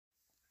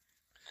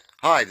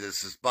Hi,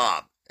 this is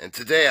Bob, and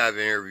today I have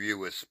an interview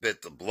with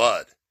Spit the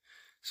Blood.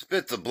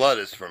 Spit the Blood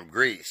is from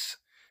Greece,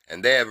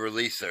 and they have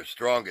released their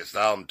strongest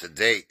album to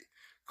date,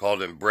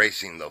 called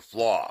Embracing the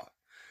Flaw.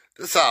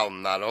 This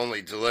album not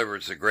only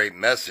delivers a great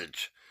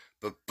message,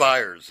 but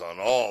fires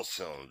on all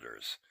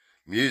cylinders,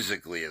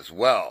 musically as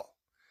well.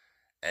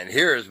 And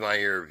here is my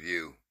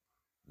interview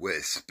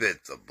with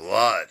Spit the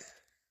Blood.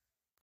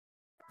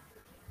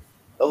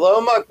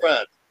 Hello, my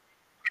friend.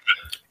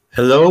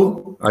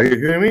 Hello, are you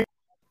hearing me?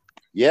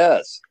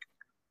 Yes.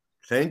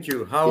 Thank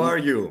you. How are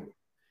you?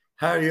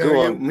 How are you,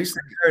 Mr.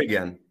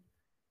 Kerrigan?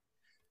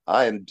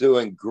 I am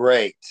doing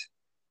great.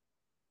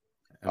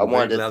 I'm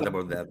very glad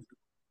about that.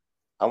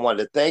 I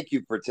wanted to thank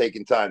you for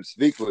taking time to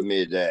speak with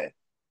me today.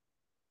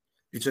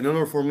 It's an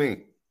honor for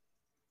me.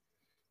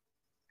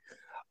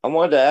 I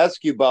wanted to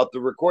ask you about the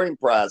recording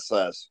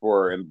process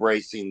for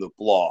Embracing the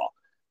Flaw.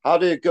 How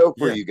did it go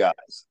for you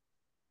guys?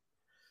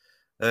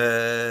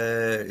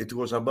 It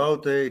was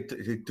about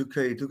it took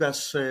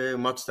us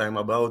much time,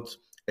 about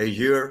a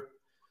year.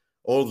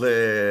 All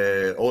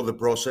the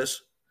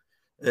process.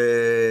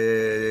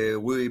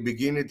 We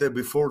begin it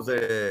before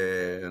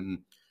the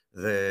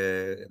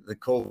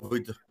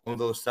COVID, all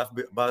those stuff.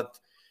 But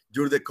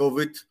during the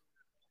COVID,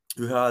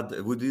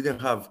 we didn't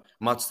have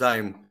much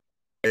time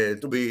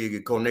to be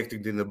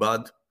connected in the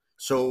band,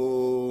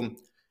 so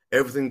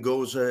everything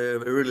goes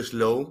really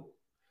slow.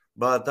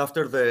 But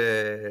after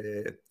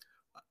the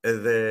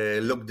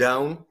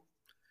lockdown,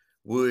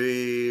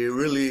 we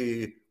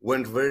really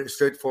went very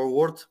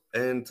straightforward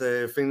and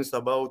finished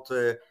about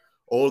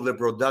all the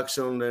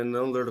production and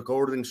all the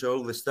recordings,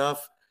 all the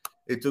stuff.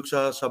 It took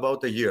us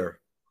about a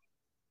year.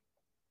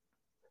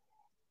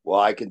 Well,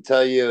 I can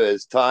tell you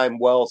it's time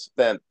well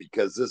spent,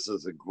 because this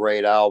is a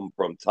great album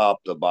from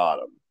top to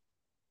bottom.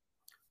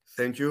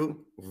 Thank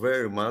you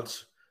very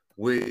much.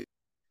 We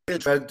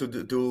tried to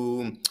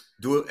do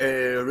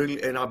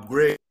really an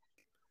upgrade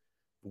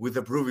with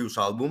the previous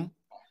album,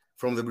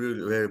 from the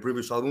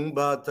previous album,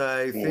 but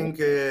I think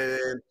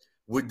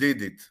we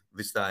did it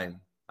this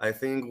time. I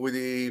think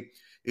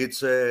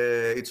it's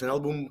an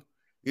album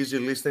easy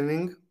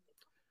listening.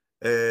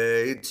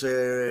 It's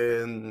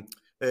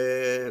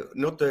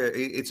not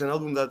it's an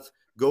album that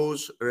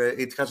goes.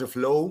 It has a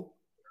flow,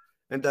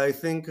 and I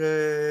think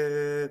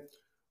we're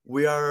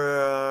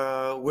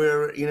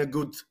in a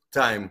good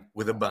time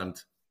with the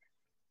band.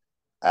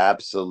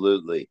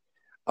 Absolutely.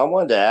 I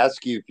wanted to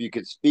ask you if you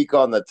could speak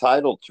on the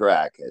title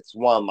track. It's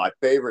one of my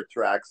favorite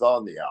tracks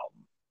on the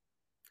album.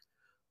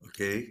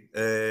 Okay,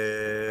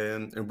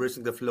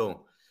 Embracing the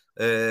Flow.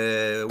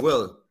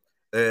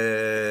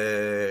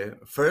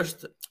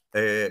 First,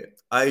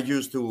 I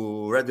used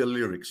to write the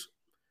lyrics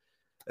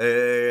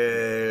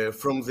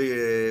from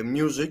the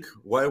music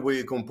while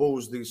we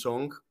composed the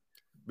song,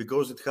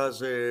 because it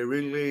has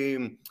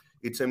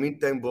it's a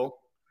mid-tempo,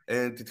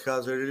 and it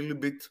has a little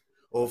bit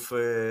of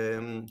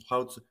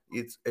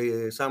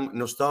some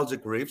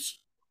nostalgic riffs,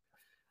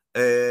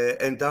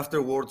 and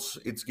afterwards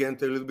it's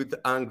getting a little bit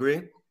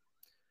angry.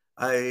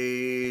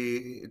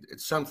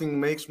 Something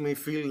makes me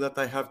feel that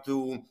I have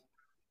to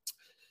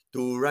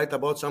write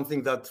about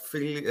something that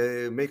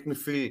make me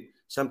feel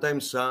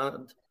sometimes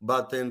sad,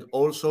 but and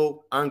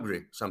also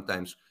angry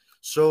sometimes.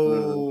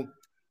 So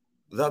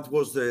that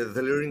was the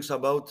lyrics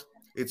about.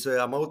 It's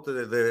about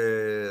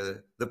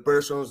the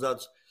persons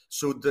that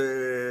should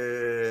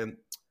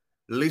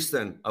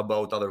listen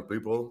about other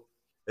people.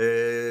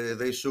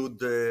 They should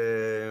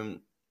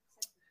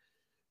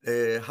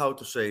how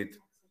to say it,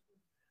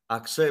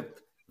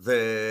 accept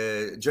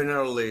the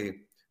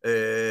generally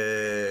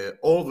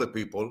all the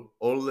people,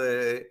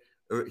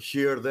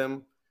 hear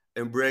them,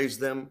 embrace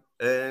them,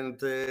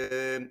 and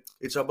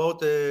it's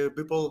about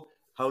people,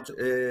 how to,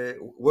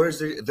 where's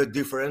the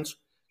difference.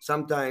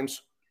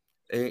 Sometimes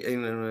it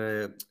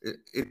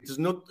is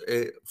not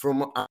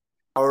from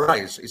our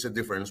eyes it's a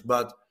difference,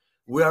 but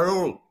we are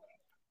all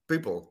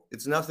people.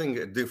 It's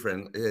nothing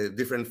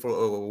different for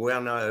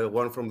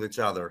one from each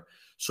other.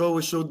 So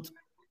we should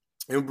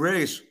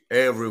embrace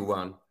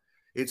everyone.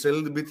 It's a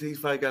little bit,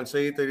 if I can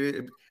say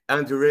it,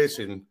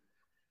 anti-racing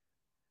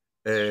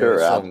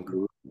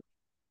song.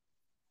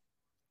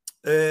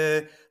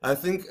 I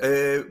think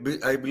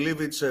I believe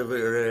it's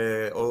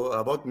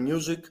about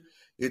music.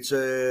 It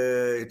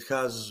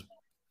has,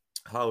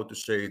 how to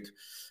say it,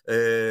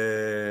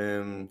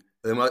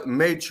 the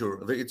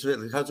mature. It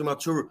has a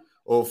mature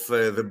of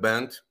the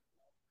band.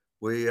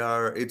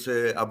 It's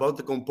about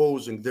the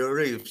composing, the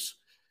riffs,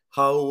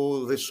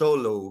 how the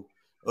solo.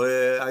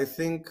 I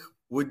think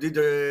we did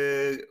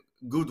a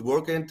good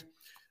work, and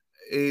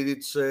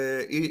it's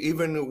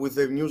even with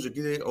the music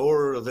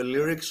or the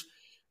lyrics,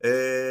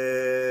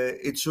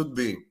 it should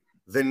be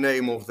the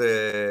name of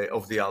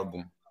the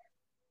album.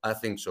 I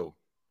think so.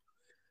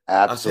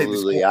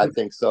 Absolutely, I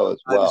think so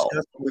as well. I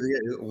discussed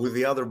with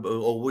the other,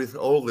 with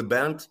all the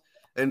band,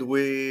 and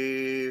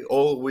we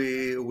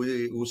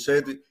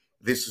said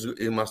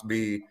it must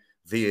be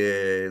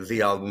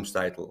the album's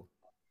title.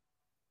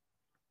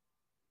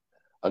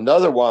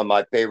 Another one of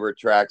my favorite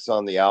tracks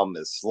on the album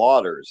is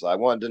Slaughters. I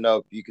wanted to know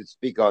if you could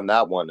speak on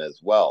that one as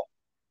well.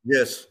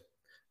 Yes.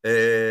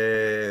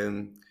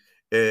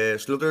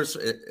 Slaughters,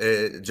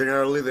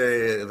 generally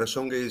the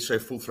song is a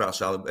full thrash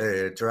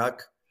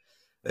track.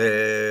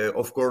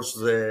 Of course,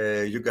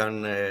 you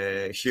can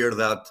hear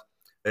that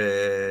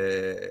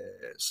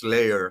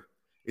Slayer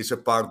is a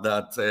part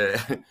that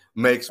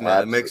makes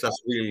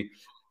us feel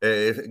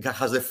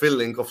has a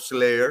feeling of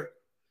Slayer.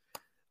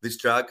 This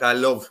track, I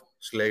love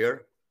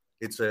Slayer.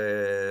 It's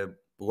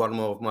one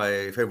of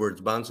my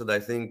favorite bands, and I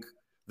think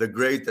the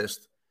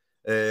greatest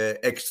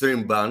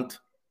extreme band.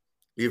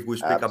 If we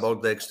speak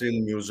about the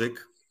extreme music,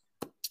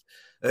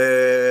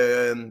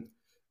 so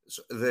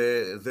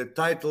the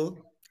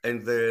title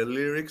and the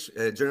lyrics.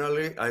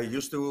 Generally, I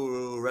used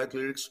to write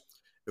lyrics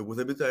with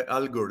a bit of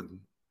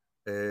algorithm.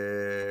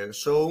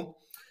 So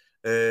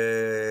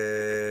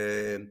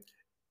it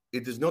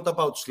is not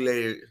about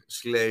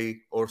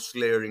slay or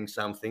slaying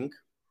something.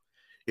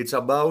 It's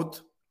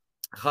about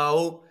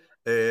how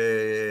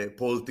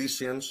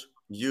politicians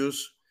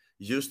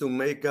used to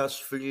make us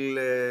feel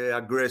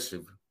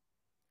aggressive.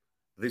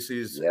 This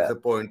is the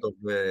point of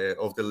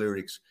the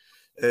lyrics.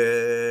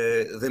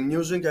 The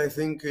music, I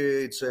think,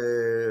 it's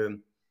a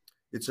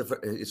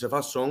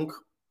fast song.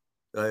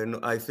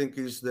 I think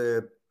it's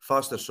the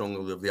fastest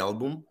song of the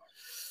album.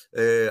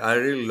 I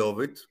really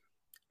love it.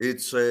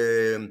 It's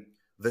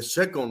the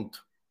second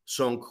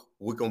song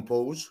we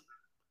compose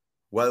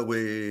while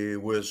we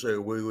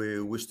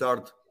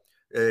start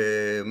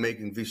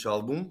making this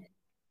album.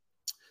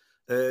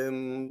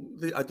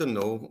 I don't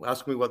know.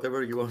 Ask me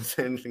whatever you want.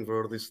 Anything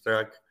for this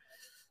track.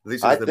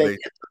 This is the base.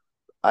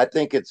 I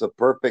think it's a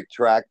perfect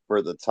track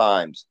for the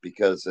times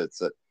because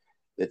it's a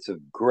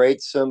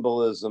great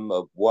symbolism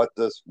of what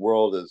this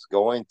world is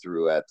going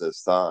through at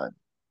this time.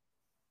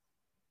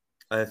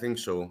 I think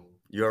so.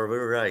 You are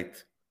very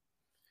right.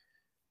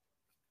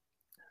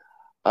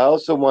 I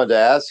also wanted to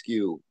ask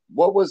you,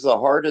 what was the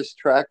hardest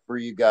track for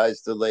you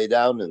guys to lay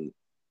down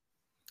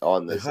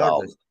on this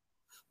album?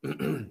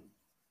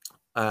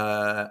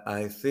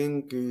 I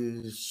think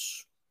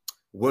is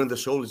When the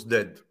Soul is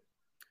Dead,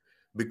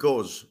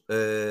 because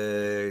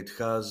it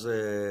has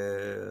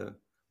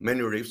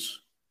many riffs.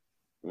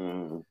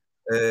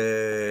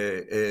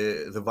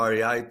 The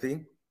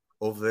variety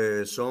of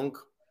the song,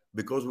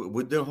 because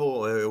we don't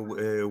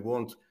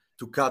want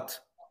to cut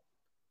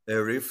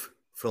a riff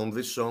from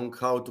this song,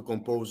 how to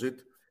compose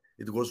it.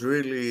 It was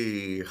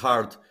really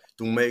hard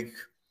to make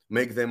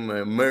them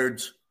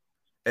merge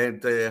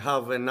and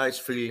have a nice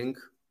feeling.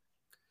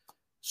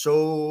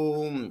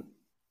 So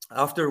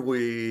after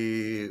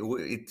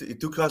it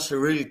took us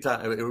really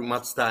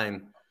much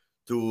time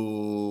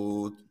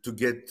to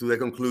get to the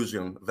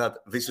conclusion that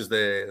this is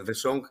the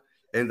song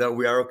and that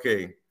we are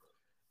okay.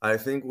 I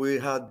think we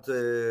had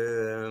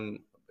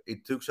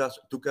it took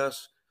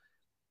us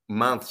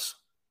months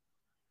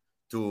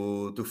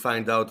to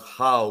find out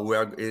how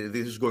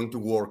this is going to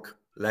work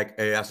like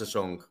as a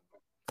song.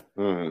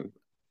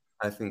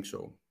 I think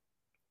so.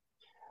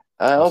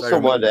 I also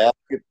wanted to ask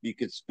if you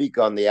could speak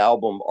on the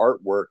album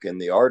artwork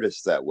and the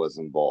artist that was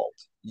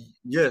involved.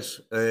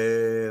 Yes,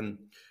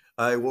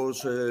 I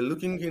was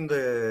looking in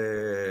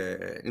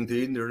the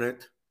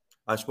internet.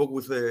 I spoke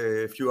with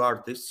a few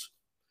artists,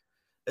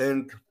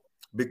 and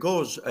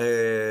because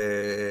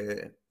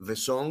the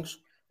songs,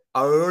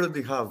 I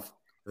already have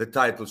the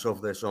titles of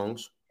the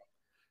songs.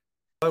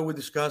 We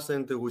discussed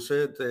and we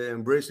said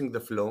embracing the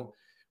flow.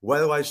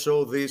 While I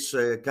saw this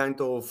kind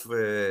of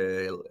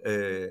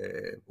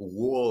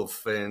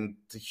wolf and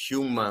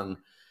human,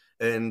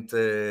 and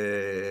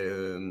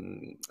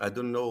I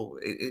don't know,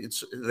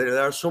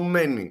 there are so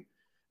many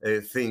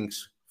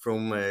things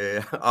from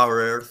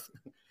our Earth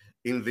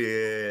in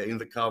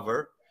the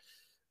cover,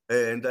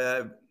 and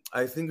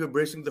I think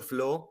embracing the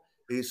flow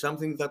is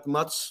something that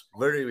much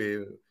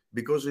very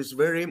because it's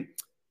very.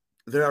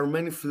 There are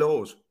many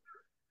flows,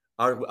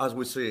 as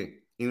we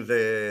see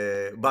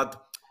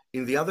but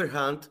in the other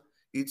hand,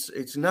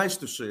 it's nice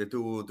to see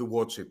to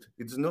watch it.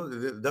 It's not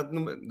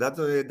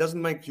that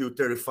doesn't make you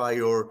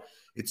terrified, or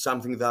it's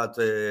something that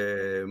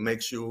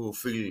makes you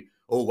feel,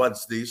 oh,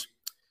 what's this?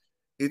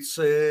 It's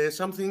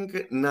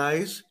something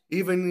nice,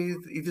 even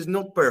if it is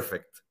not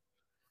perfect.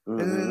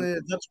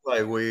 And that's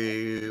why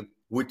we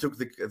took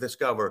this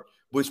cover.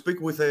 We speak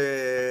with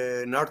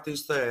an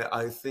artist.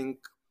 I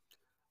think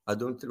I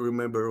don't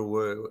remember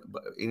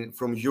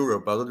from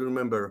Europe. I don't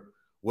remember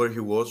where he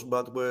was,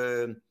 but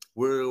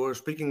we're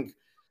speaking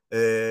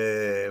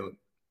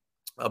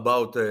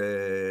about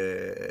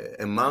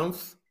a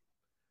month,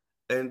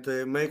 and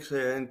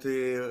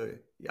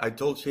I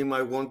told him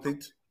I want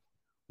it.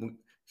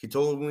 He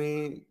told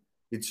me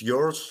it's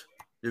yours.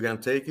 You can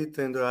take it,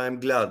 and I'm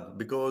glad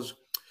because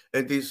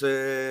it is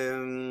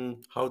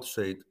how to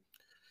say it.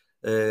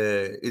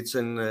 It's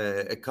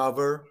a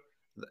cover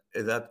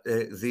that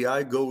the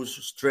eye goes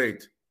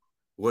straight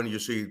when you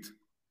see it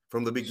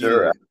from the beginning.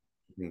 Sure. I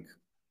think.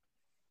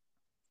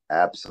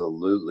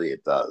 Absolutely,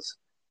 it does.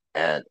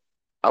 And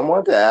I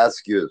want to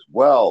ask you as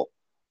well,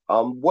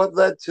 What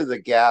led to the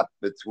gap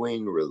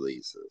between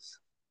releases?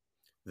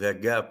 The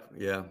gap,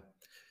 yeah.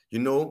 You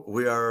know,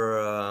 we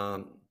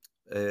are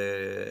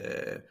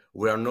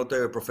not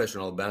a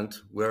professional band.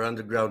 We are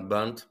underground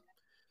band.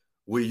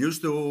 We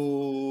used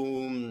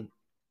to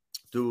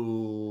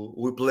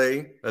we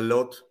play a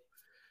lot.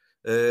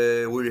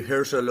 We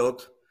rehearse a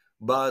lot,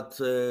 but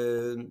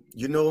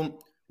you know,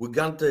 we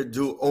can't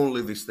do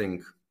only this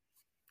thing.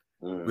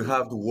 We Mm,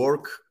 have to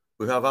work.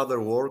 We have other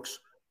works.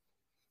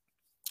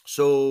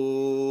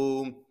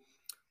 So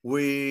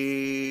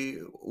we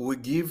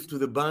give to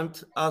the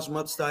band as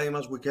much time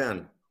as we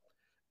can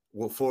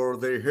for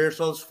the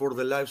rehearsals, for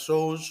the live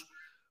shows,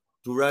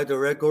 to write a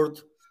record.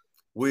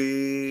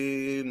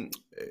 We,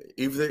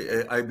 if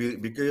the,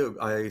 because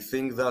I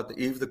think that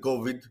if the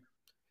COVID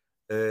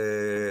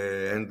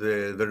and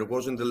there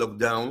wasn't a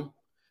lockdown,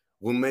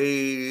 we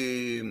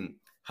may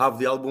have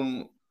the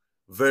album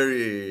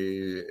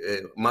very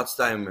much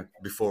time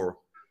before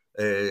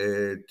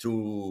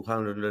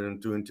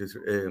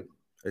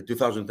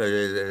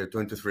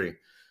 2023.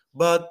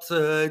 But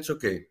it's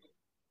okay.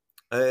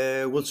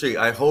 We'll see.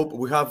 I hope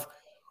we have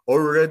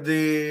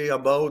already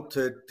about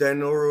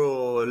 10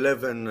 or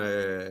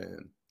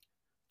 11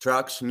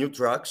 tracks, new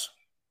tracks.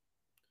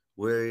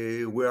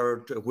 We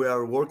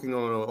are working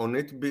on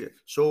it.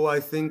 So I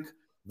think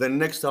the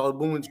next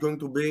album is going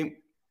to be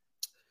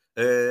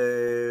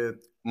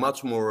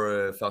much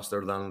more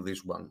faster than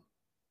this one.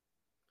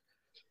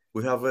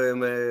 We have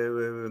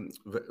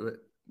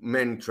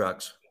many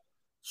tracks.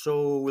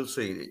 So we'll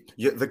see.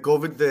 Yeah, the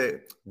COVID,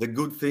 the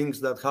good things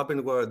that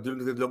happened were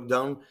during the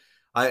lockdown.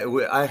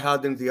 I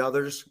had in the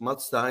others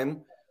much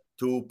time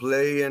to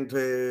play and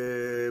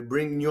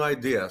bring new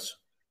ideas.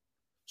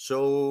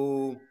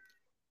 So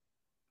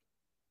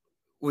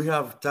we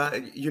have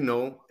time. You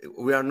know,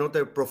 we are not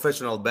a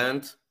professional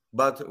band,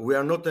 but we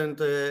are not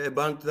a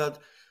band that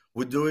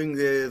we're doing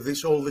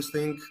all this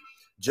thing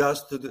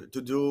just to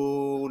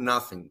do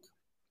nothing.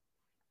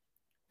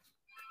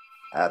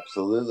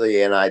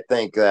 absolutely. And I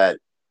think that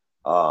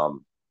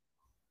um,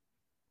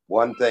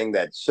 one thing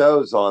that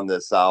shows on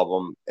this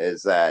album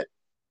is that,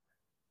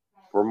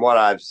 from what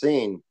I've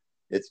seen,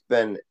 it's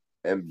been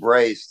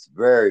embraced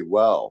very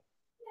well.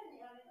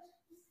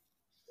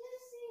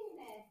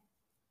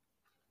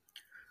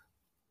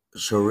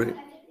 Sorry.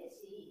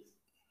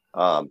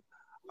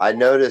 I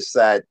noticed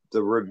that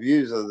the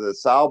reviews of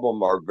this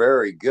album are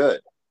very good.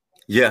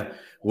 Yeah.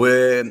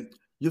 When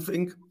you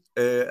think,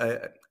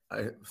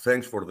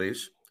 thanks for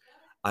this.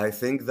 I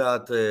think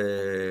that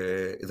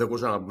there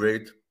was an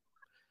upgrade.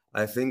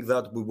 I think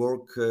that we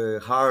work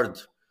hard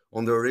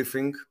on the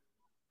riffing.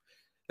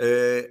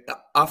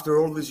 After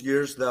all these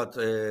years, that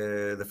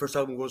the first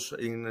album was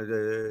in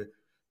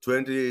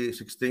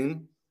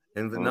 2016,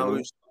 and now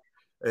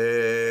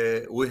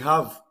Mm-hmm. we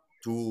have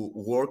to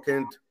work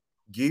and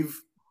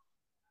give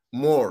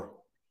more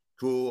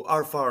to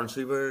our fans,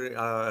 even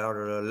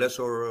our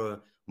lesser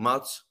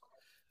much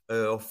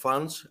of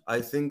fans. I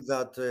think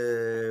that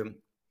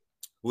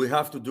we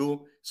have to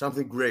do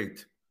something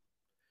great.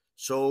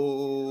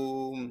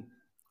 So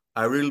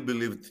I really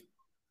believed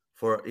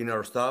for in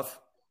our stuff,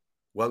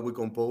 what we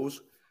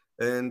compose,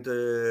 and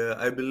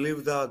I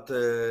believe that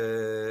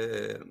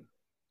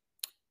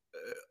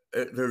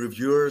the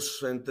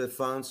reviewers and the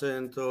fans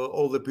and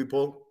all the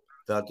people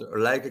that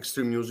like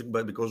extreme music,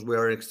 but because we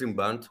are an extreme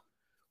band,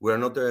 we are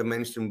not a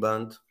mainstream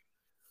band.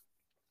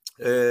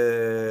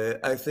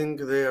 I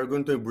think they are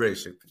going to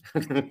embrace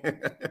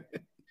it.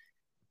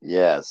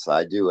 Yes,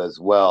 I do as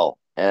well.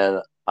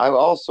 And I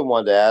also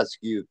wanted to ask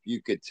you if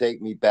you could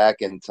take me back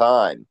in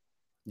time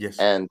Yes.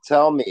 and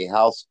tell me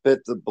how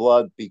Spit the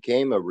Blood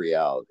became a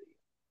reality.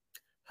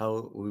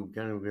 How we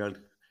can real.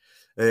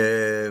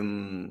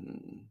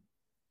 Um,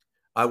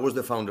 I was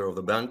the founder of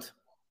the band,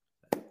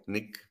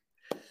 Nick,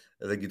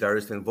 the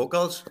guitarist and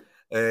vocals.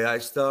 I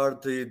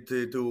started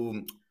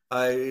to.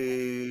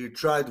 I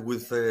tried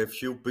with a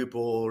few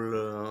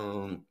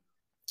people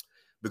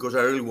because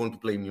I really want to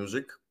play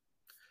music.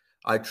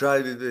 I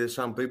tried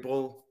some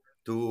people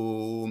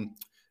to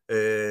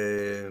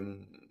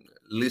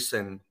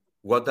listen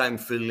what I'm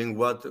feeling,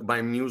 what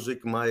my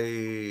music, my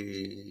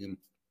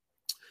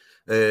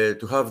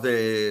to have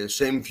the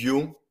same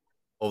view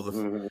of the.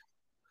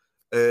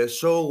 Mm-hmm.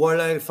 So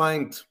while I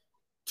find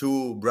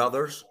two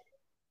brothers,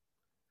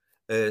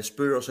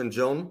 Spiros and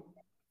John,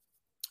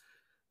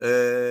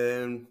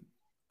 um,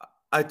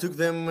 I took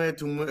them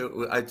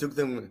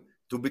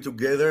to be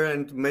together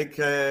and make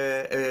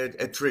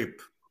a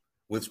trip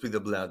with Speed the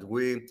Blood.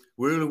 We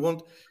really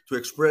want to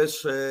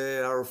express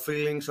our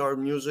feelings, our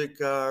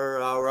music,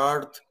 our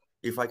art,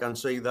 if I can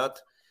say that.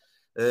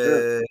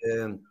 Sure.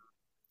 Uh,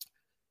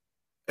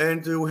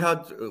 and we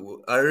had,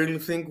 I really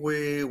think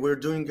we're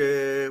doing,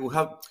 we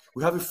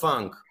have a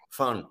fun.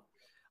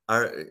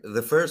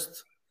 The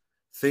first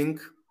thing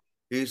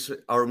is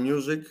our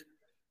music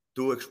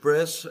to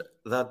express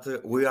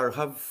that we are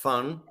have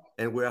fun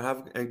and we are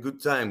having a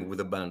good time with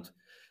the band.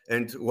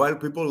 And while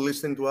people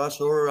listen to us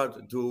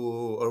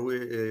or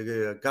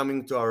we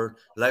coming to our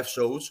live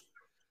shows,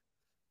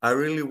 I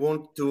really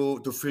want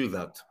to feel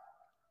that.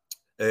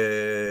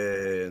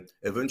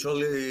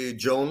 Eventually,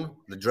 John,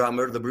 the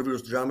drummer, the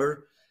previous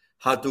drummer,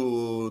 had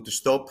to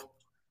stop.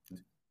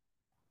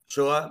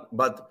 So,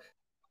 but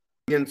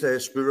and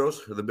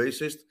Spiros, the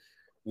bassist,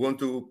 want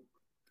to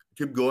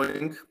keep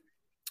going.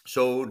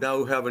 So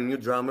now we have a new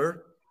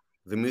drummer,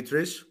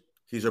 Dimitris.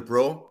 He's a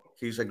pro.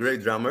 He's a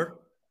great drummer.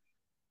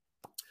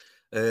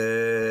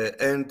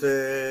 And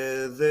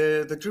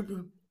the trip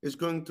is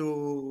going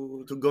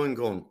to going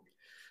on.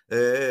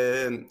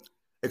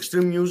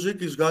 Extreme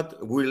music is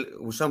got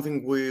will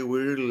something we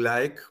really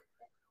like.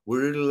 We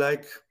really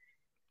like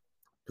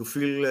to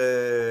feel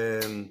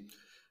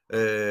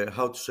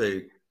how to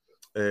say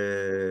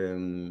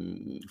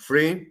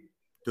free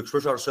to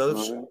express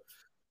ourselves.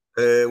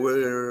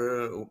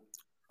 We're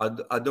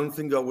I don't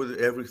think that with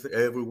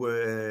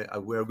everywhere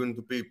we are going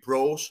to be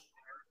pros,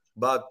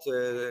 but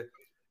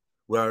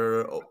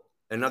we're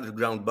an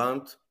underground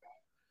band.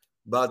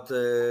 But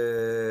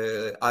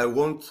I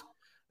want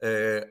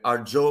our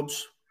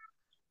jobs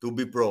to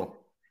be pro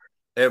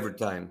every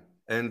time,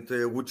 and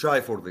we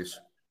try for this.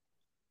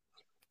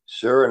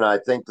 Sure, and I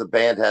think the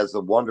band has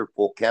a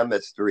wonderful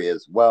chemistry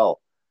as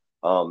well.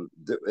 And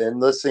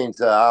listening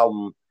to the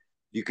album,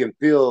 you can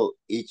feel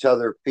each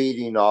other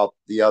feeding off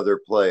the other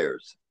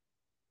players.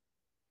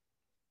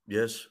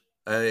 Yes,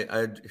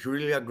 I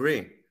really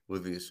agree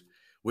with this.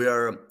 We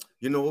are,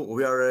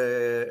 we are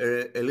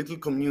a little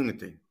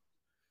community,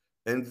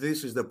 and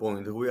this is the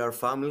point. We are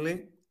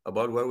family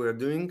about what we are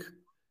doing.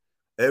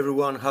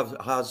 Everyone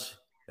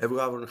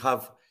everyone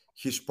have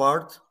his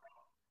part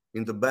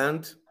in the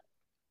band,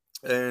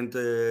 and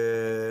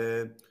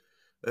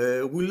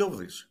we love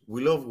this.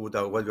 We love what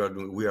we are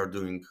doing. We are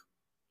doing,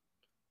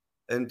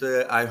 and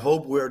I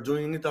hope we are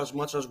doing it as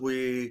much as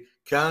we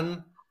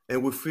can,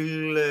 and we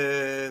feel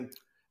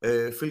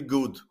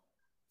good.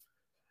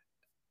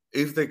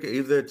 If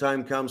the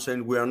time comes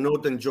and we are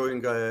not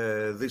enjoying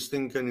this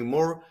thing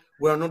anymore,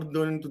 we are not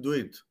going to do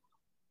it.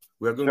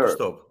 We are going to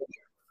stop.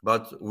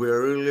 But we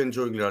are really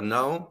enjoying it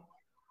now.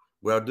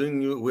 We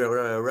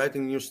are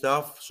writing new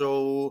stuff,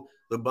 so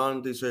the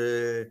band is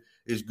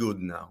good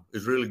now.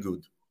 It's really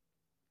good.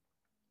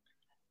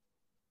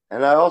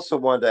 And I also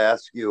wanted to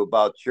ask you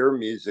about your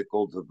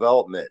musical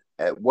development.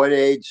 At what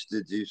age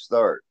did you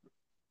start?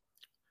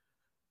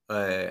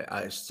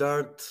 I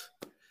start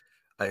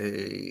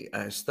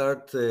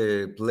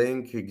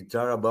playing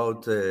guitar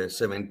about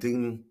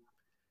 17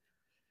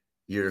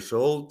 years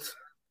old.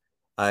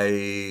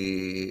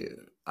 I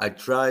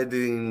tried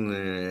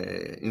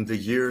in the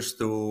years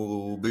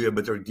to be a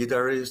better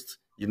guitarist.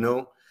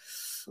 The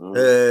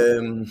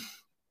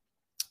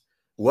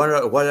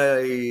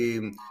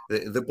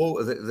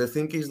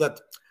thing is that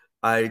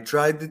I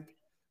tried it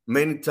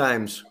many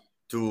times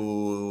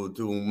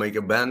to make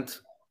a band.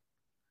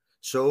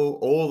 So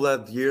all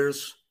that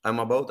years, I'm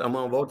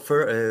about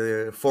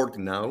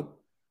 40 now.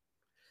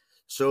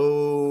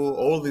 So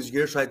all these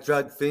years I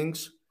tried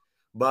things,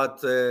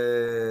 but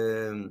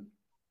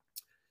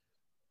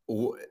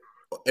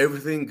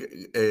everything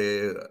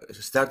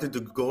started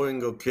to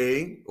going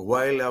okay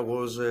while I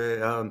was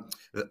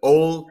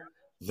all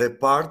the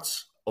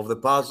parts of the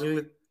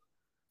puzzle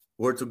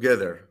were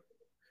together.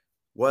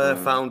 Well, I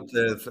found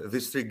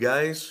these three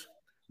guys,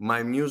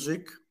 my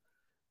music,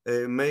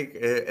 make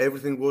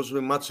everything was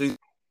much easier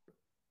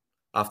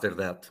after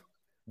that,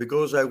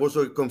 because I was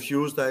so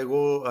confused.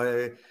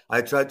 I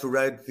tried to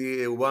write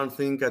the one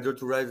thing, I tried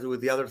to write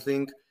with the other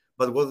thing,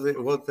 but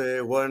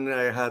when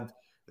I had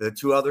the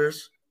two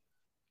others,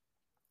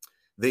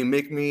 they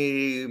make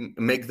me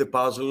make the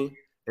puzzle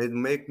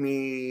and make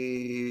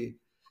me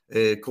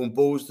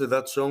compose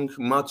that song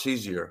much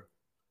easier,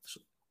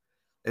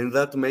 and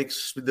that makes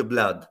Speed the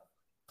Blood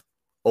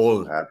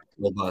all of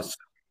us.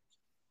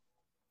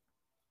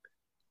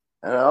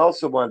 And I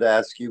also wanted to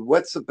ask you,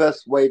 what's the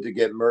best way to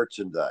get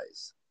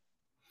merchandise?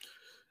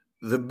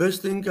 The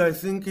best thing, I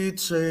think,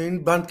 it's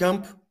in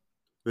Bandcamp.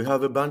 We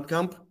have a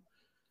Bandcamp.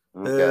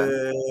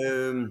 Okay.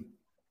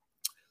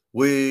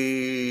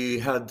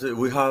 We had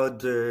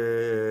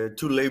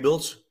two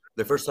labels.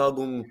 The first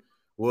album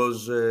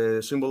was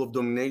Symbol of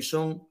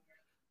Domination.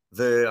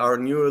 Our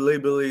new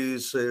label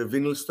is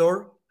Vinyl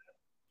Store.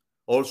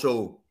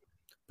 Also,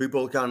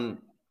 people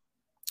can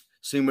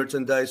see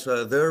merchandise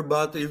there,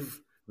 but if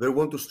they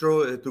want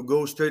to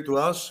go straight to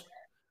us,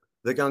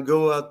 they can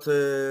go at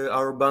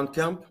our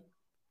Bandcamp.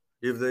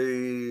 If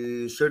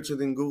they search it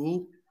in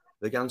Google,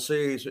 they can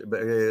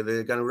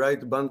they can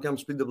write Bandcamp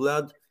Speed the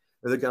Blood,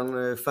 and they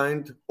can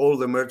find all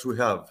the merch we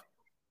have.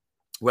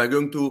 We are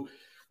going to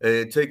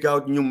take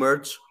out new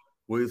merch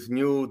with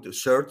new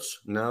shirts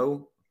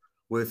now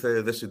with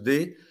the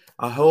CD.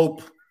 I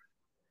hope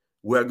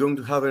we are going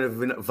to have a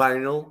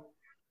vinyl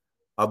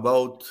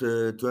about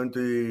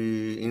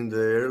 20 in the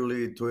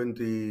early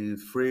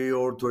 23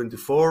 or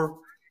 24.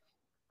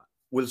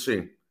 We'll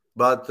see.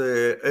 But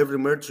every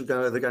merch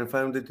they can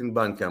find it in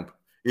Bandcamp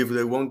if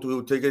they want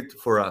to take it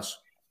for us.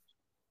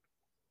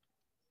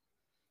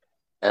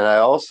 And I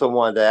also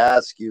wanted to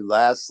ask you,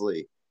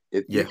 lastly,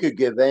 if you could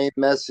give any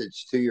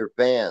message to your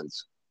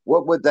fans,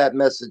 what would that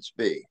message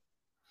be?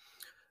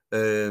 We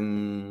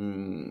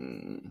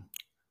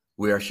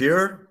are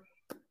here.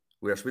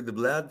 We are Spit the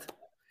Blood.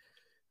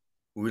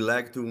 We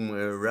like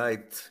to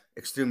write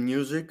extreme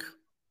music.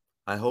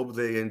 I hope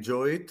they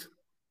enjoy it.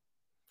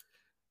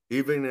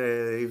 Even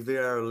if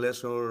there are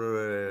less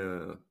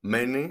or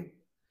many,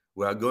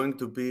 we are going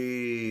to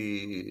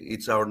be,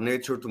 it's our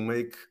nature to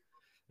make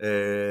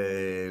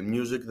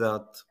music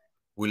that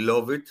we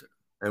love it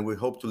and we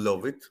hope to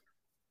love it.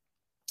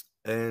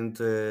 And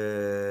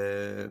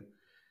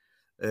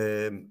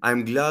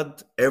I'm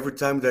glad every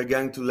time they're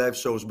going to live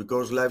shows,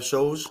 because live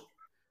shows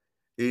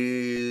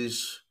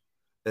is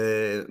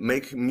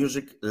make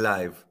music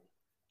live,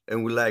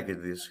 and we like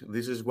it. This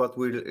is what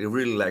we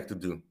really like to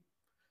do.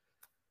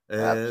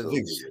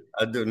 Absolutely. This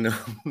I don't know.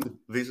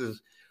 This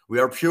is we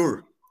are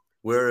pure.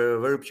 We're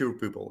very pure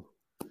people.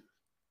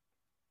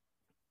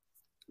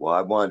 Well,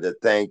 I wanted to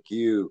thank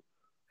you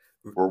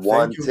for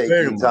one, Thank you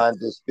very taking much. time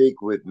to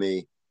speak with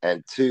me,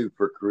 and two,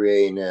 for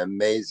creating an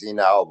amazing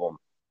album.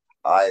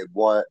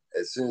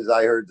 As soon as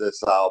I heard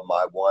this album,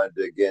 I wanted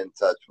to get in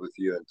touch with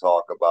you and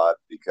talk about it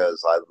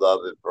because I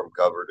love it from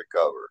cover to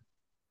cover.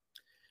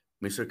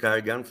 Mr.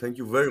 Carrigan, thank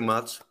you very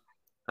much.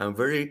 I'm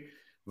very,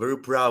 very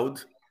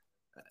proud.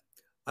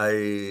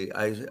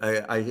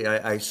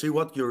 I see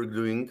what you're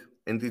doing,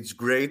 and it's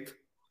great.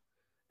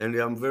 And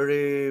I'm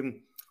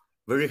very,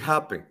 very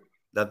happy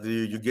that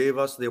you gave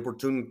us the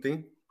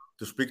opportunity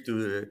to speak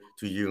to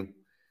you.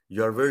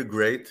 You are very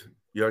great.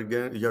 You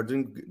are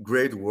doing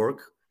great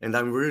work, and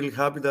I'm really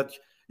happy that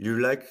you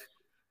like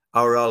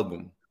our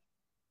album.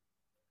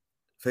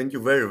 Thank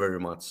you very, very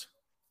much.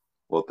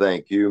 Well,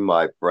 thank you,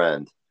 my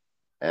friend.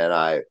 And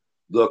I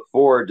look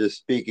forward to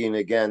speaking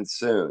again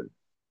soon.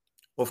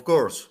 Of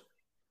course,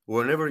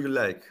 whenever you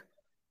like.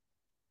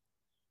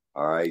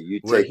 All right.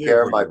 You We're take here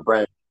care, for my you.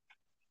 friend.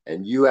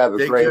 And you have a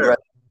Take great care. rest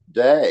of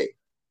the day.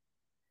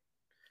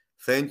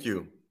 Thank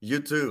you. You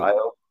too.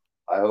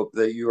 I hope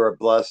that you are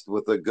blessed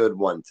with a good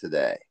one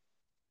today.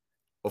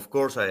 Of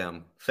course I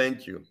am.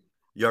 Thank you.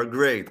 You're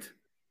great.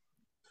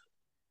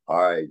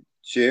 All right.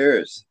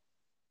 Cheers.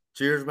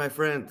 Cheers, my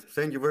friend.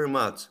 Thank you very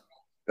much.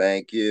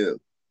 Thank you.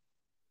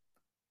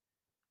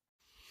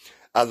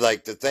 I'd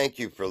like to thank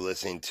you for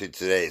listening to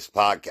today's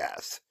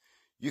podcast.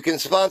 You can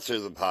sponsor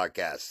the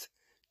podcast.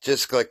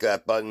 Just click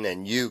that button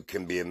and you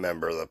can be a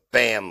member of the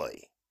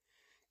family.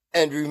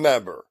 And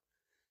remember,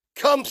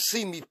 come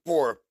see me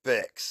for a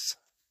fix.